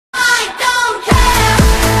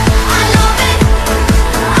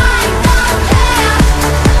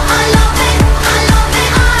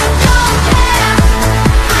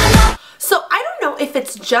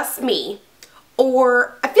just me,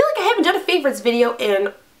 or I feel like I haven't done a favorites video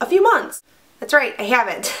in a few months. That's right, I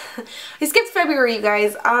haven't. I skipped February, you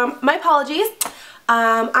guys. My apologies.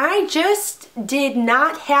 I just did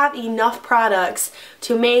not have enough products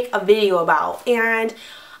to make a video about, and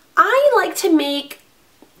I like to make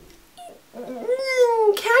kind of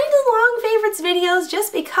long favorites videos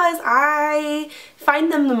just because I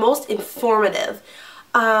find them the most informative.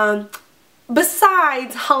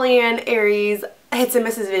 Besides Holly Ann Aries hits and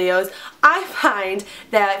misses videos, I find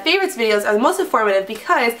that favorites videos are the most informative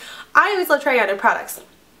because I always love trying out new products.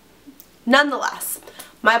 Nonetheless,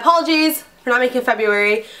 my apologies for not making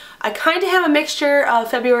February. I kind of have a mixture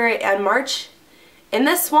of February and March in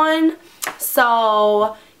this one.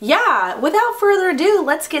 So yeah, without further ado,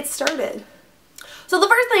 let's get started. So the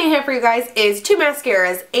first thing I have for you guys is two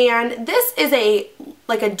mascaras, and this is a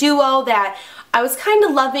duo that I was kind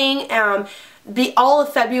of loving all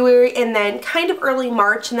of February and then kind of early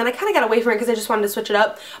March, and then I kind of got away from it because I just wanted to switch it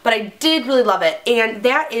up, but I did really love it, and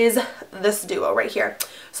that is this duo right here.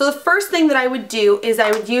 So the first thing that I would do is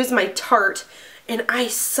I would use my Tarte, and I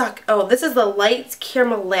suck. Oh, this is the Light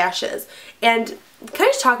Caramel Lashes, and can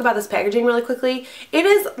I just talk about this packaging really quickly? It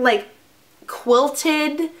is like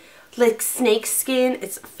quilted, like snake skin.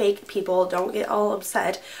 It's fake, people, don't get all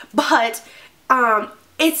upset, but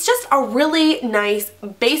it's just a really nice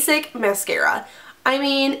basic mascara. I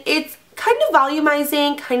mean, it's kind of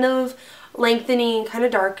volumizing, kind of lengthening, kind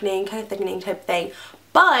of darkening, kind of thickening type thing,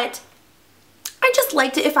 but I just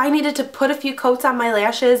liked it if I needed to put a few coats on my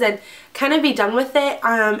lashes and kind of be done with it.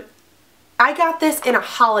 I got this in a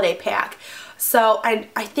holiday pack. So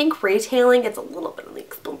I think retailing, it's a little bit on the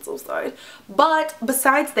expensive side. But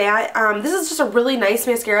besides that, this is just a really nice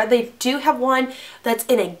mascara. They do have one that's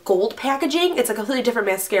in a gold packaging. It's a completely different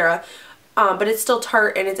mascara, but it's still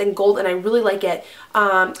Tarte and it's in gold, and I really like it.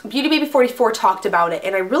 Beauty Baby 44 talked about it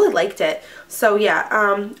and I really liked it. So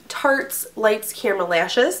yeah, Tarte's Lights Caramel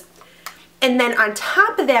Lashes. And then on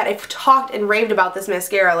top of that, I've talked and raved about this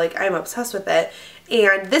mascara, like I'm obsessed with it.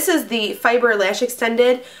 And this is the Fiber Lash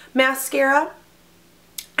Extended mascara.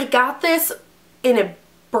 I got this in a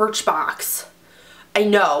Birchbox. I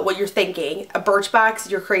know what you're thinking. A Birchbox?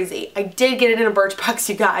 You're crazy. I did get it in a Birchbox,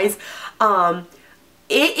 you guys.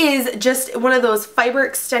 It is just one of those fiber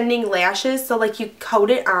extending lashes, so like you coat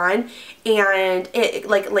it on and it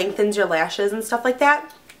like lengthens your lashes and stuff like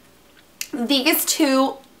that. These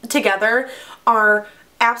two together are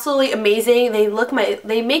absolutely amazing.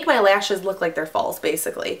 They make my lashes look like they're false,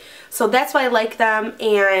 basically. So that's why I like them.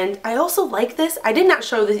 And I also like this. I did not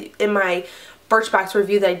show this in my Birchbox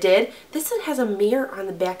review that I did. This one has a mirror on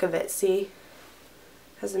the back of it. See? It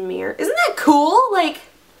has a mirror. Isn't that cool? Like,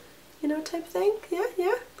 you know, type thing.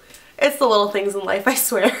 Yeah. It's the little things in life, I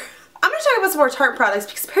swear. I'm going to talk about some more Tarte products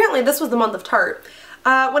because apparently this was the month of Tarte.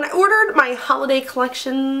 When I ordered my holiday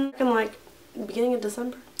collection in like the beginning of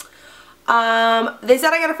December, they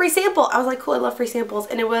said I got a free sample. I was like, cool, I love free samples.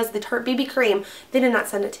 And it was the Tarte BB Cream. They did not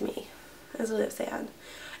send it to me. That was really sad.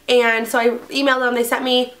 And so I emailed them. They sent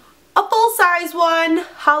me a full-size one.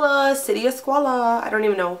 Holla, City Esquala. I don't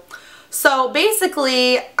even know. So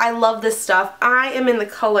basically, I love this stuff. I am in the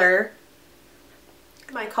color.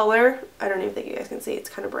 My color, I don't even think you guys can see. It's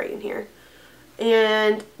kind of bright in here.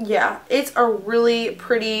 And yeah, it's a really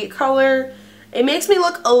pretty color. It makes me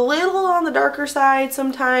look a little on the darker side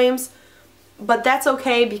sometimes, but that's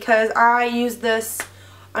okay because I use this,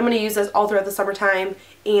 I'm going to use this all throughout the summertime,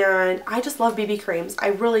 and I just love BB creams. I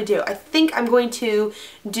really do. I think I'm going to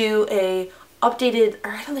do a updated,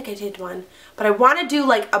 or I don't think I did one, but I want to do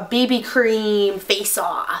like a BB cream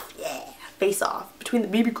face-off. Yeah, face-off between the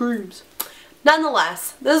BB creams.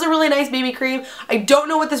 Nonetheless, this is a really nice BB cream. I don't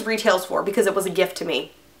know what this retails for because it was a gift to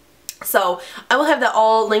me. So I will have that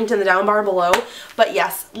all linked in the down bar below. But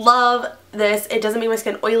yes, love this. It doesn't make my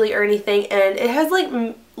skin oily or anything, and it has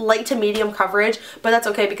like light to medium coverage, but that's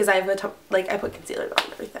okay because I have I put concealer on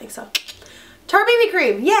and everything. So Tarte BB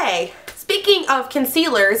Cream, yay! Speaking of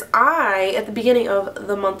concealers, at the beginning of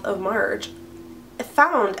the month of March,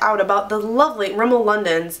 found out about the lovely Rimmel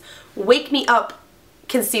London's Wake Me Up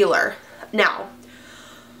concealer. Now,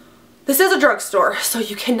 this is a drugstore, so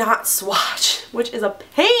you cannot swatch, which is a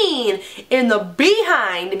pain in the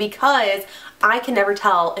behind because I can never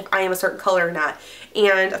tell if I am a certain color or not.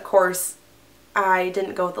 And of course, I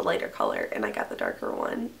didn't go with the lighter color and I got the darker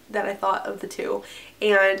one that I thought of the two,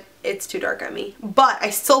 and it's too dark on me. But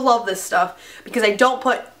I still love this stuff because I don't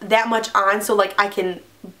put that much on, so like I can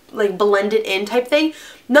like blend it in type thing.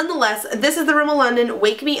 Nonetheless, this is the Rimmel London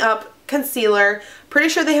Wake Me Up concealer. Pretty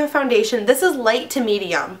sure they have foundation. This is light to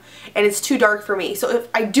medium and it's too dark for me. So if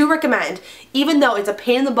I do recommend, even though it's a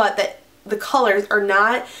pain in the butt that the colors are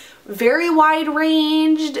not very wide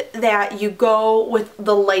ranged, that you go with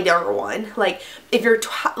the lighter one. Like if you're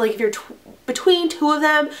between two of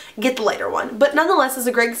them, get the lighter one. But nonetheless, it's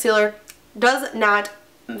a great concealer. Does not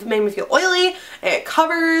make me feel oily. It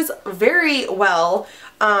covers very well.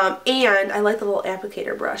 And I like the little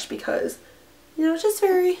applicator brush because, you know, it's just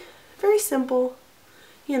very, very simple.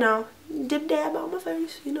 You know, dib dab on my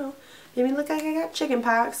face, you know. Made me look like I got chicken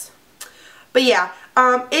pox. But yeah,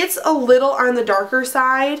 it's a little on the darker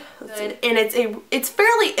side, and it's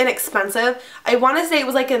fairly inexpensive. I want to say it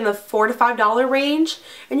was like in the $4 to $5 range,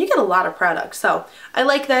 and you get a lot of product. So I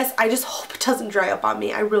like this. I just hope it doesn't dry up on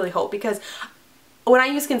me. I really hope, because when I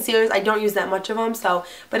use concealers, I don't use that much of them. So,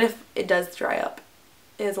 but if it does dry up,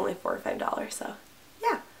 it is only $4 or $5. So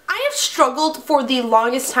yeah. I have struggled for the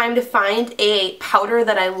longest time to find a powder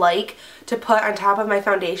that I like to put on top of my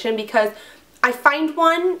foundation, because I find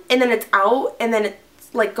one and then it's out and then it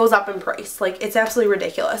like goes up in price. Like, it's absolutely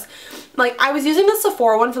ridiculous. Like, I was using the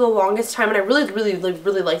Sephora one for the longest time and I really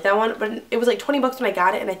liked that one, but it was like 20 bucks when I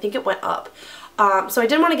got it and I think it went up. So I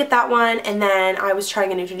didn't want to get that one, and then I was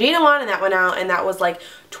trying a Neutrogena one and that went out, and that was like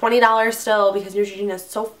 $20 still, because Neutrogena is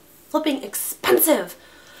so flipping expensive.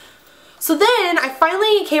 So then I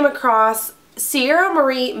finally came across Sierra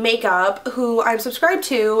Marie Makeup, who I'm subscribed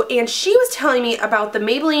to, and she was telling me about the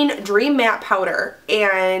Maybelline Dream Matte Powder,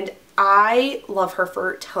 and I love her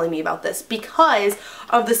for telling me about this because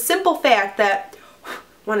of the simple fact that,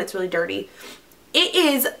 one, it's really dirty. It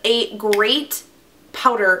is a great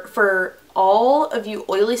powder for all of you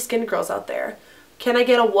oily skinned girls out there. Can I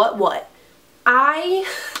get a what? I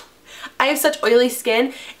have such oily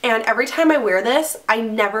skin, and every time I wear this, I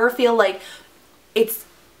never feel like it's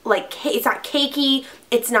not cakey,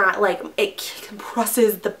 it's not like it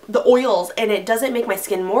compresses the oils, and it doesn't make my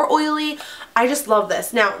skin more oily. I just love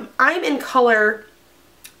this. Now, I'm in color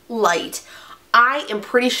light. I am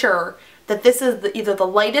pretty sure that this is either the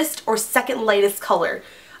lightest or second lightest color.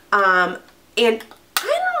 And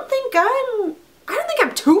I don't think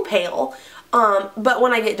I'm too pale. But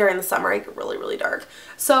when I get during the summer, I get really dark.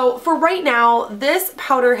 So for right now, this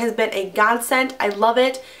powder has been a godsend. I love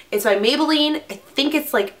it. It's by Maybelline. I think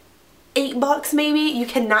it's like $8 maybe. You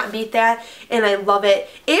cannot beat that, and I love it.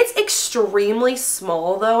 It's extremely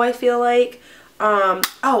small though, I feel like.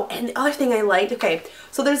 Oh, and the other thing I liked, okay,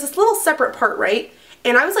 so there's this little separate part, right?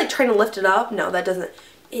 And I was like trying to lift it up. No, that doesn't.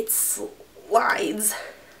 It slides.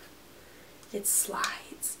 It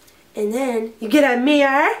slides. And then you get a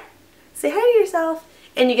mirror. Say hi to yourself,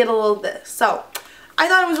 and you get a little bit. So I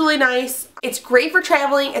thought it was really nice. It's great for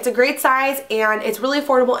traveling, it's a great size, and it's really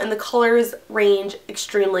affordable, and the colors range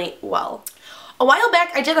extremely well. A while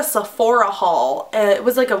back I did a Sephora haul. It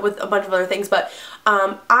was like with a bunch of other things, but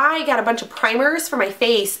I got a bunch of primers for my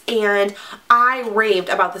face, and I raved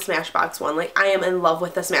about the Smashbox one. Like, I am in love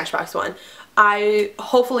with the Smashbox one. I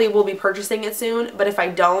hopefully will be purchasing it soon, but if I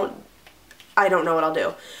don't know what I'll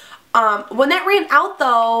do. When that ran out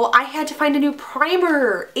though, I had to find a new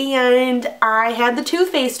primer, and I had the Too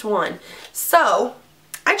Faced one. So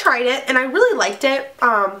I tried it and I really liked it.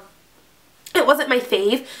 It wasn't my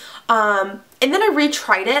fave. And then I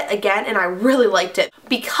retried it again and I really liked it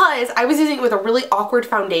because I was using it with a really awkward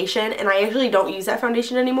foundation, and I actually don't use that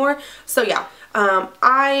foundation anymore. So yeah,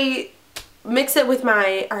 I mix it with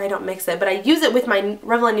my, or I don't mix it, but I use it with my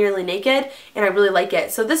Revlon Nearly Naked, and I really like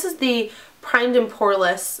it. So this is the Primed and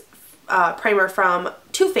Poreless primer from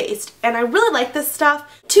Too Faced, and I really like this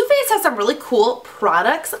stuff. Too Faced has some really cool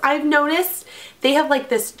products I've noticed. They have like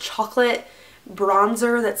this chocolate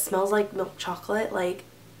bronzer that smells like milk chocolate. Like,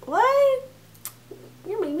 what?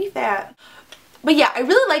 You're making me fat. But yeah, I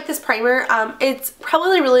really like this primer. It's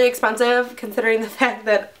probably really expensive considering the fact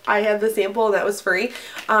that I had the sample and that was free.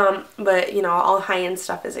 But you know, all high-end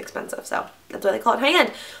stuff is expensive, so that's why they call it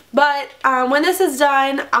high-end. But when this is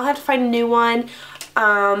done, I'll have to find a new one.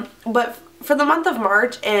 But for the month of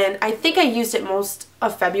March, and I think I used it most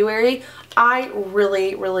of February, I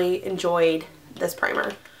really enjoyed this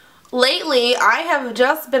primer. Lately, I have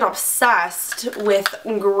just been obsessed with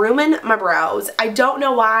grooming my brows. I don't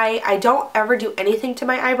know why. I don't ever do anything to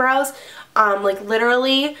my eyebrows. Like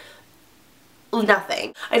literally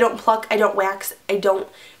nothing. I don't pluck, I don't wax, I don't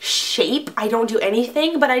shape, I don't do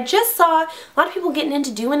anything, but I just saw a lot of people getting into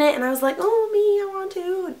doing it, and I was like, oh, me, I want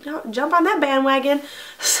to jump on that bandwagon.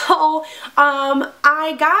 So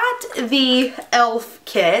I got the e.l.f.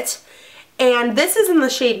 kit, and this is in the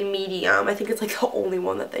shade medium. I think it's like the only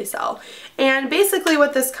one that they sell. And basically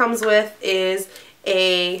what this comes with is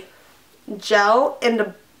a gel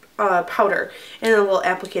and a powder and a little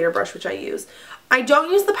applicator brush, which I use. I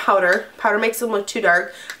don't use the powder. Powder makes them look too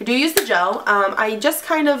dark. I do use the gel. I just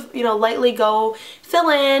kind of, you know, lightly go fill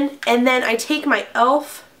in, and then I take my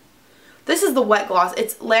e.l.f. This is the wet gloss.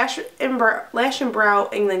 It's Lash and Brow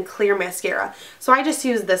and then clear mascara. So I just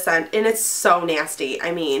use this end, and it's so nasty.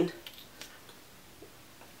 I mean,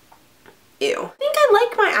 ew. I think I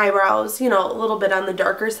like my eyebrows, you know, a little bit on the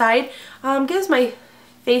darker side. Gives my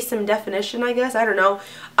face some definition, I guess. I don't know.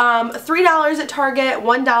 $3 at Target,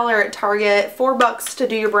 $1 at Target, $4 to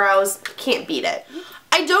do your brows. Can't beat it.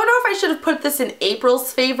 I don't know if I should have put this in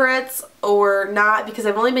April's favorites or not, because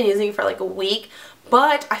I've only been using it for like a week,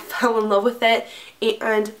 but I fell in love with it,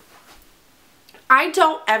 and I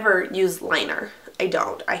don't ever use liner. I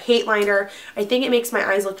don't. I hate liner. I think it makes my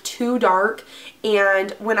eyes look too dark,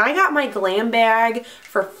 and when I got my glam bag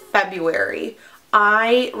for February,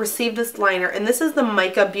 I received this liner, and this is the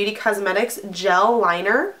MICA Beauty Cosmetics Gel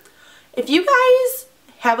Liner. If you guys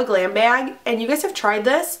have a glam bag and you guys have tried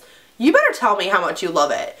this, you better tell me how much you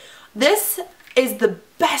love it. This is the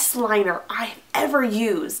best liner I've ever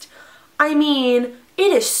used. I mean,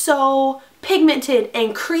 it is so pigmented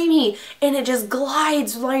and creamy, and it just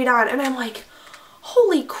glides right on, and I'm like,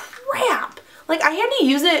 holy crap. Like, I had to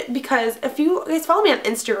use it because if you guys follow me on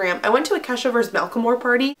Instagram, I went to a Kesha vs. Macklemore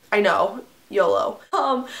party. I know. YOLO.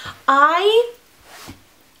 I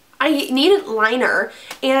needed liner,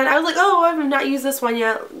 and I was like, oh, I've not used this one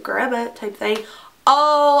yet, grab it type thing.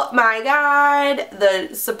 Oh my god,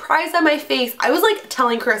 the surprise on my face. I was like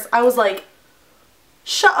telling Chris, I was like,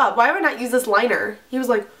 shut up, why have I not used this liner? He was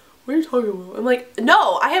like, what are you talking about? I'm like,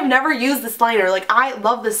 no, I have never used this liner. Like, I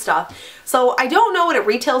love this stuff. So I don't know what it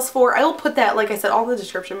retails for. I will put that, like I said, all in the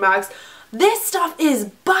description box. This stuff is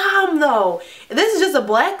bomb though. This is just a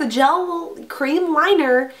black gel cream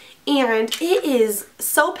liner, and it is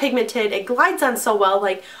so pigmented. It glides on so well.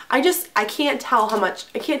 Like, I can't tell you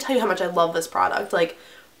how much I love this product. Like,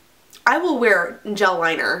 I will wear gel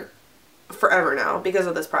liner forever now because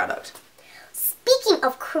of this product. Speaking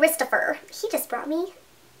of Christopher, he just brought me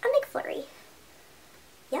a McFlurry.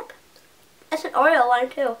 Yep. That's an Oreo one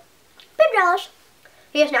too. Been jealous.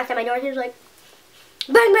 He just knocked on my door and he was like,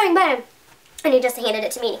 bang, bang, bang. And he just handed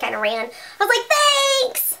it to me and he kind of ran. I was like,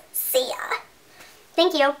 thanks! See ya!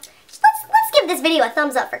 Thank you. Let's give this video a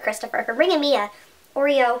thumbs up for Christopher for bringing me a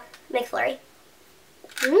Oreo McFlurry.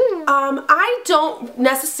 I don't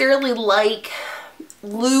necessarily like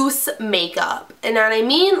loose makeup. And when I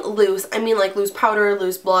mean loose, I mean like loose powder,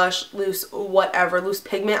 loose blush, loose whatever, loose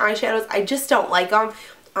pigment eyeshadows. I just don't like them.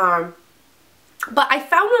 But I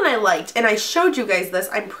found one I liked, and I showed you guys this,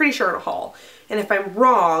 I'm pretty sure, in a haul. And if I'm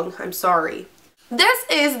wrong, I'm sorry. This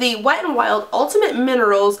is the Wet n Wild Ultimate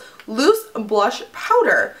Minerals Loose Blush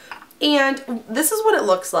Powder. And this is what it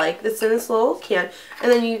looks like. It's in this little can.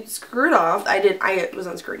 And then you screw it off. I was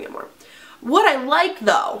unscrewing it more. What I like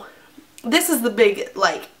though, this is the big,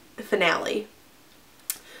 like, finale.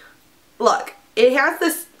 Look, it has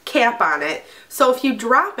this cap on it. So if you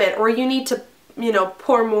drop it or you need to, you know,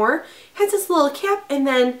 pour more, it has this little cap, and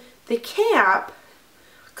then the cap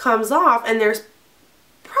comes off and there's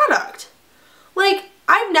product. Like,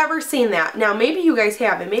 I've never seen that. Now, maybe you guys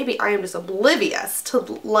have, and maybe I am just oblivious to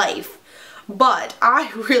life, but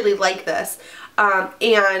I really like this.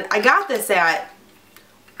 And I got this at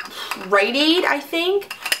Rite Aid, I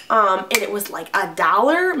think, and it was like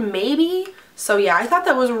 $1 maybe. So yeah, I thought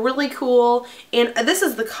that was really cool. And this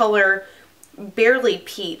is the color Barely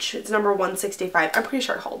Peach. It's number 165. I'm pretty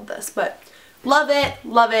sure I hold this, but love it,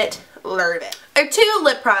 love it, love it. I have two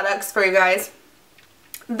lip products for you guys.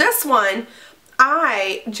 This one,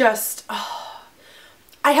 I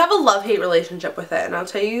have a love-hate relationship with it, and I'll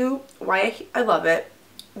tell you why I love it.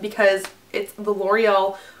 Because it's the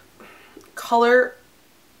L'Oreal Color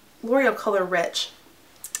Rich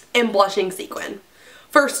and Blushing Sequin.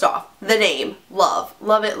 First off, the name, love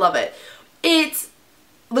it, love it.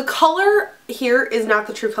 The color here is not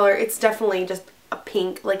the true color. It's definitely just a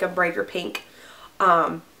pink, like a brighter pink.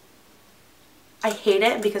 I hate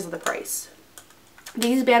it because of the price.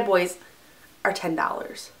 These bad boys are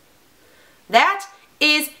 $10. That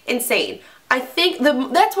is insane. I think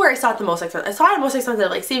that's where I saw it the most expensive. I saw it most expensive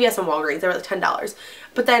at like CVS and Walgreens. They were like $10.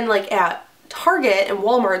 But then like at Target and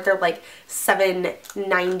Walmart, they're like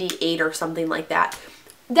 $7.98 or something like that.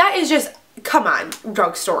 That is just, come on,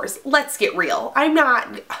 drugstores. Let's get real. I'm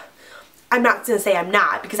not going to say I'm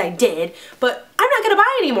not, because I did, but I'm not going to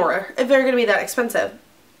buy anymore if they're going to be that expensive.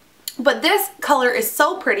 But this color is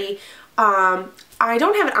so pretty. I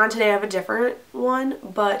don't have it on today. I have a different one,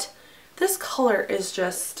 but this color is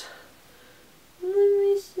just, let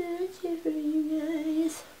me search it for you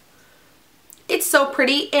guys. It's so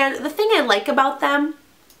pretty, and the thing I like about them,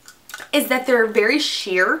 is that they're very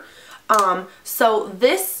sheer. So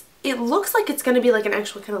this, it looks like it's going to be like an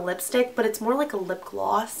actual kind of lipstick, but it's more like a lip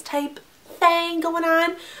gloss type thing going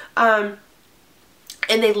on.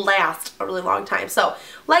 And they last a really long time. So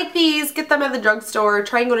like these, get them at the drugstore.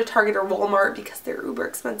 Try and go to Target or Walmart because they're uber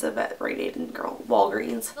expensive at Rite Aid and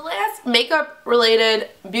Walgreens. The last makeup related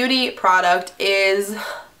beauty product is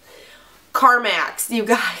Carmax, you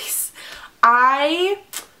guys. I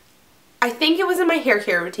think it was in my hair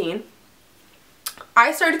care routine.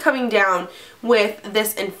 I started coming down with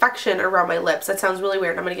this infection around my lips. That sounds really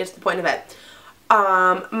weird. I'm going to get to the point of it.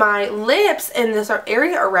 My lips and this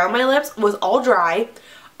area around my lips was all dry.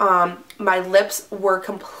 My lips were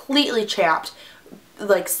completely chapped.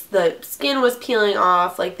 Like the skin was peeling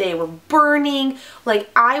off, like they were burning. Like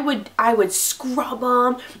I would scrub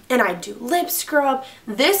them and I'd do lip scrub.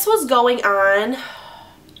 This was going on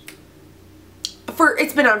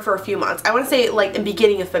it's been on for a few months. I want to say like the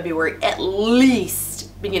beginning of February, at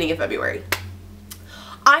least beginning of February.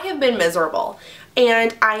 I have been miserable,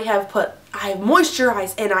 and I have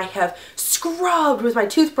moisturized and I have scrubbed with my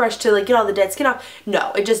toothbrush to like get all the dead skin off.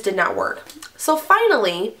 No, it just did not work. So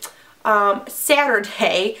finally,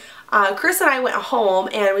 Saturday, Chris and I went home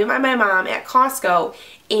and we met my mom at Costco,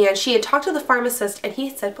 and she had talked to the pharmacist and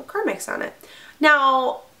he said put Carmax on it.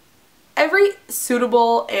 Now, every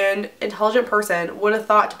suitable and intelligent person would have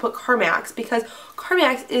thought to put Carmax because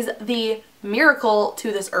Carmax is the miracle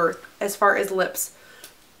to this earth as far as lips.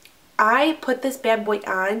 I put this bad boy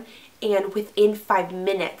on and within 5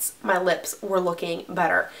 minutes my lips were looking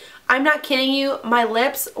better. I'm not kidding you, my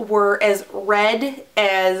lips were as red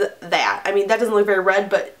as that. I mean, that doesn't look very red,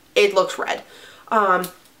 but it looks red. I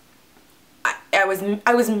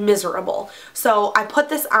was miserable. So I put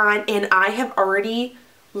this on and I have already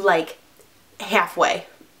like halfway.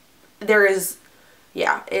 There is,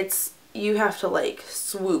 yeah, it's, you have to like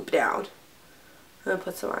swoop down. I'm gonna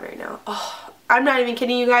put some on right now. Oh, I'm not even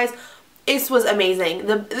kidding you guys. This was amazing.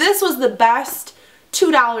 This was the best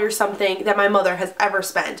 $2 something that my mother has ever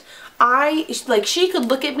spent. She could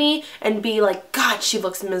look at me and be like, God, she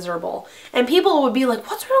looks miserable. And people would be like,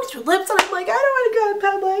 what's wrong with your lips? And I'm like, I don't want to go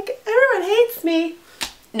in public. Everyone hates me.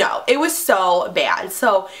 No, it was so bad.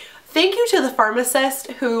 So thank you to the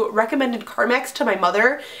pharmacist who recommended Carmax to my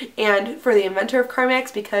mother and for the inventor of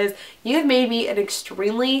Carmax, because you have made me an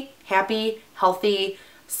extremely happy, healthy,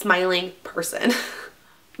 smiling person.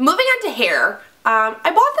 Moving on to hair, I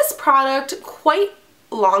bought this product quite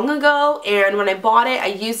long ago, and when I bought it, I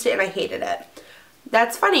used it and I hated it.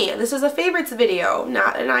 That's funny. This is a favorites video,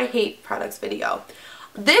 not an I hate products video.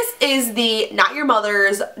 This is the Not Your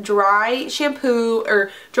Mother's Dry Shampoo,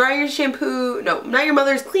 or Dryer Shampoo, no, Not Your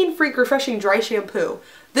Mother's Clean Freak Refreshing Dry Shampoo.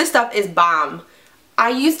 This stuff is bomb. I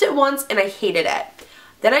used it once and I hated it.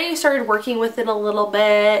 Then I started working with it a little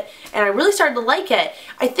bit and I really started to like it.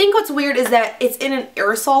 I think what's weird is that it's in an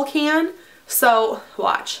aerosol can, so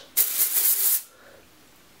watch.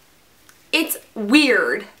 It's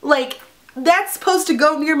weird. Like, that's supposed to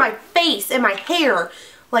go near my face and my hair,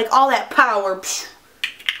 like all that power.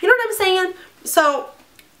 You know what I'm saying? So,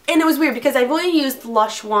 and it was weird because I've only used the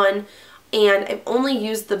Lush one and I've only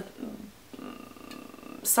used the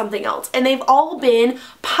something else, and they've all been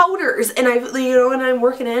powders, and when I'm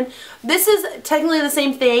working in, this is technically the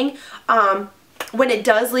same thing. When it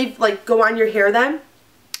does leave, like, go on your hair, then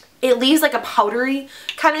it leaves like a powdery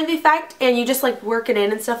kind of effect, and you just like work it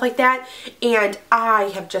in and stuff like that. And I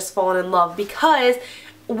have just fallen in love because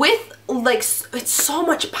with like, it's so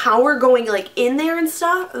much power going like in there and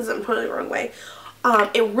stuff. I'm putting it the wrong way.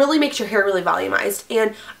 It really makes your hair really volumized.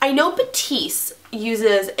 And I know Batiste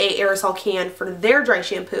uses a aerosol can for their dry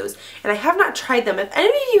shampoos, and I have not tried them. If any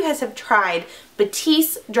of you guys have tried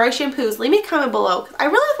Batiste dry shampoos, leave me a comment below. I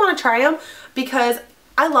really want to try them because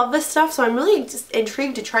I love this stuff, so I'm really just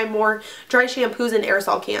intrigued to try more dry shampoos in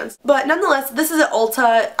aerosol cans. But nonetheless, this is at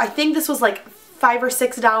Ulta. I think this was like $5 or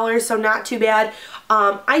 $6, so not too bad.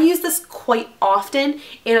 I use this quite often,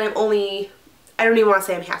 and I don't even want to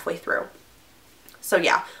say I'm halfway through. So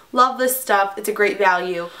yeah, love this stuff. It's a great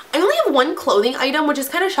value. I only have one clothing item, which is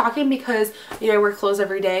kind of shocking because, you know, I wear clothes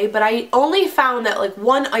every day, but I only found that like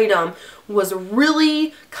one item was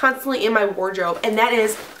really constantly in my wardrobe, and that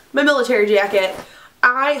is my military jacket.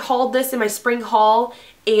 I hauled this in my spring haul,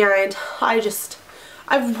 and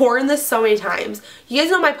I've worn this so many times. You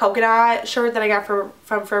guys know my polka dot shirt that I got from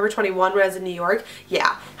Forever 21 when I was in New York?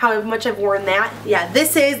 Yeah, how much I've worn that? Yeah,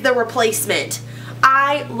 this is the replacement.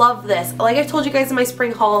 I love this. Like I told you guys in my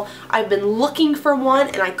spring haul, I've been looking for one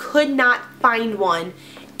and I could not find one.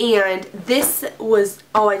 And this was,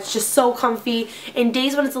 oh, it's just so comfy. In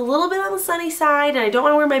days when it's a little bit on the sunny side and I don't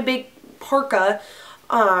want to wear my big parka,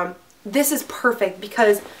 this is perfect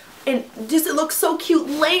because it looks so cute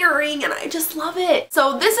layering, and I just love it.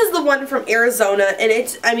 So this is the one from Arizona, and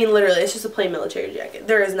it's, I mean, literally, it's just a plain military jacket.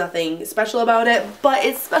 There is nothing special about it, but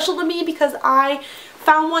it's special to me because I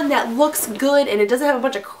found one that looks good and it doesn't have a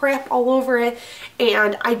bunch of crap all over it,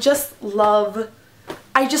 and I just love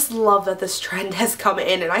that this trend has come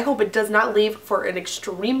in, and I hope it does not leave for an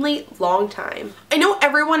extremely long time. I know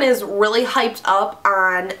everyone is really hyped up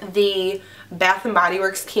on the Bath & Body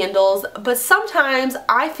Works candles, but sometimes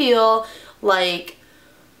I feel like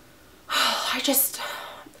I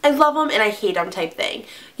love them and I hate them type thing.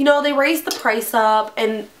 You know, they raise the price up,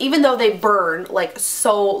 and even though they burn like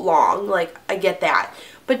so long, like I get that,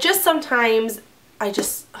 but just sometimes I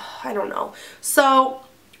don't know. So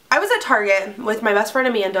I was at Target with my best friend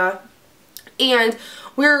Amanda, and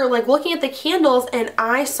we were like looking at the candles, and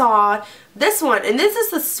I saw this one, and this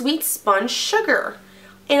is the Sweet Spun Sugar,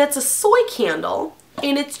 and it's a soy candle,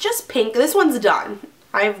 and it's just pink. This one's done.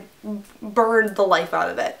 I've burned the life out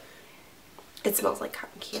of it. It smells like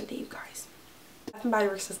cotton candy, you guys. Bath & Body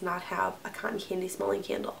Works does not have a cotton candy smelling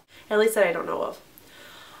candle, at least that I don't know of.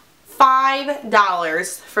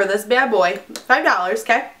 $5 for this bad boy. $5,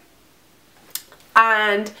 okay?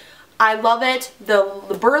 And I love it.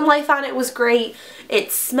 The burn life on it was great.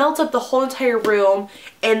 It smelt up the whole entire room.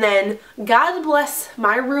 And then God bless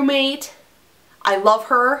my roommate. I love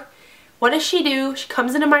her. What does she do? She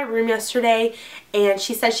comes into my room yesterday and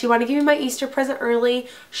she said she wanted to give me my Easter present early.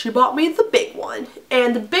 She bought me the big one.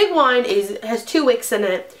 And the big one has 2 wicks in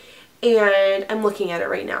it, and I'm looking at it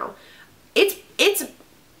right now. It's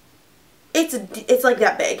like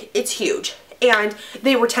that big. It's huge. And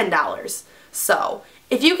they were $10. So,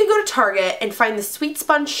 if you can go to Target and find the Sweet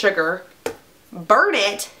Spun Sugar, burn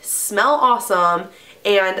it, smell awesome,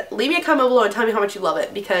 and leave me a comment below and tell me how much you love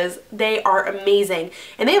it, because they are amazing.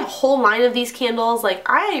 And they have a whole line of these candles. Like,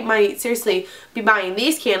 I might seriously be buying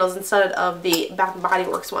these candles instead of the Bath & Body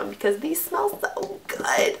Works one, because these smell so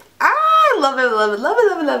good. I love it, love it, love it,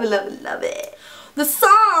 love it, love it, love it, love it. The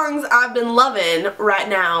songs I've been loving right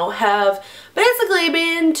now have basically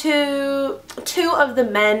been to 2 of the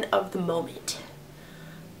men of the moment.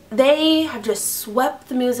 They have just swept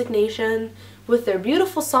the music nation with their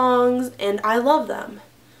beautiful songs, and I love them.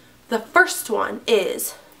 The first one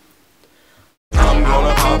is I'm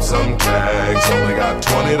gonna pop some tags, only got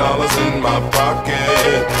 $20 in my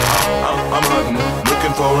pocket. I'm hunting,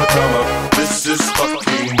 looking for a come up. This is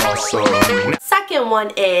fucking awesome. Second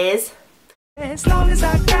one is As long as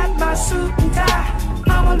I got my suit and tie,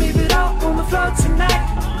 I'ma leave it all on the floor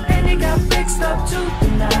tonight. And you got fixed up to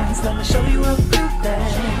the nines. Let me show you a few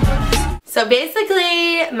things. So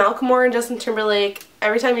basically, Macklemore and Justin Timberlake,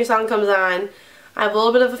 every time your song comes on, I have a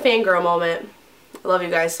little bit of a fangirl moment. I love you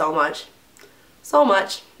guys so much. So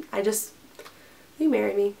much. Will you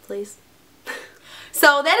marry me, please?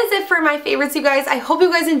 So that is it for my favorites, you guys. I hope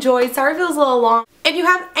you guys enjoyed. Sorry if it was a little long. If you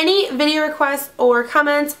have any video requests or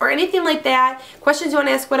comments or anything like that, questions you want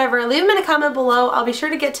to ask, whatever, leave them in a comment below. I'll be sure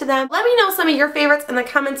to get to them. Let me know some of your favorites in the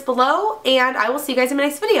comments below, and I will see you guys in my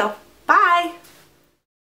next video. Bye!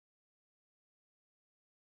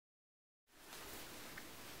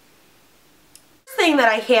 First thing that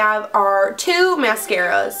I have are 2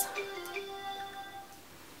 mascaras.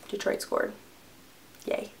 Detroit scored.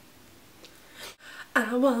 Yay.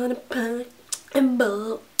 I wanna party and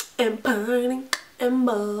ball and party and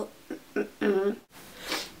ball. I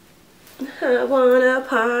wanna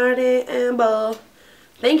party and ball.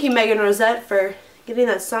 Thank you, Megan Rosette, for getting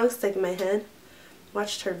that song stuck in my head.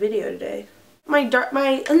 Watched her video today.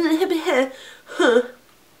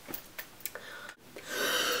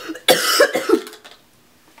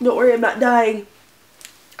 Don't worry, I'm not dying.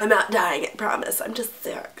 I'm not dying, I promise. I'm just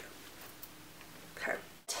sick. Okay.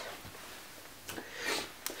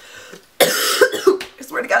 I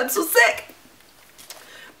swear to God, I'm so sick.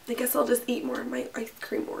 I guess I'll just eat more of my ice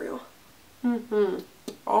cream Oreo.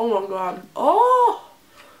 Oh my God. Oh!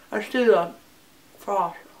 I see the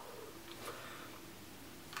frost.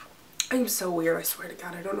 I'm so weird, I swear to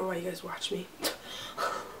God. I don't know why you guys watch me.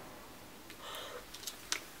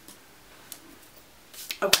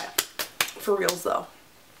 Okay. For reals though.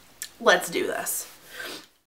 Let's do this.